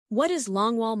What is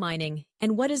longwall mining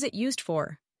and what is it used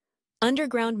for?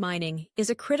 Underground mining is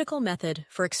a critical method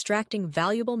for extracting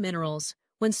valuable minerals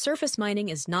when surface mining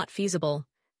is not feasible.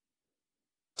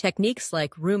 Techniques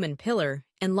like room and pillar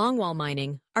and longwall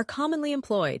mining are commonly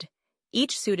employed,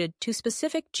 each suited to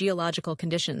specific geological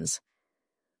conditions.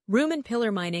 Room and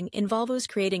pillar mining involves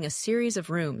creating a series of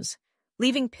rooms,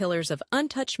 leaving pillars of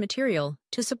untouched material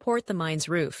to support the mine's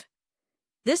roof.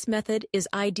 This method is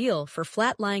ideal for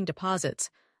flat-lying deposits,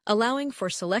 allowing for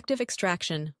selective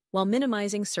extraction while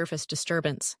minimizing surface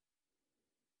disturbance.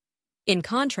 In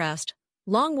contrast,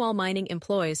 longwall mining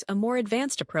employs a more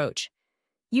advanced approach,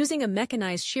 using a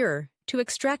mechanized shearer to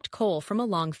extract coal from a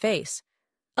long face,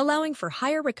 allowing for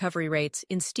higher recovery rates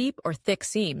in steep or thick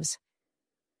seams.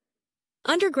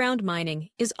 Underground mining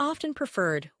is often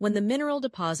preferred when the mineral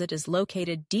deposit is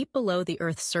located deep below the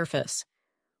Earth's surface,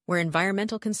 where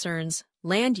environmental concerns,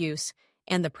 land use,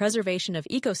 and the preservation of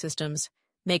ecosystems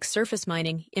make surface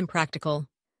mining impractical.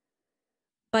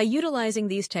 By utilizing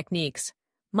these techniques,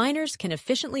 miners can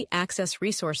efficiently access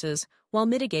resources while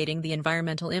mitigating the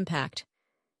environmental impact,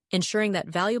 ensuring that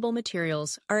valuable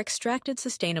materials are extracted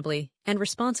sustainably and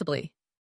responsibly.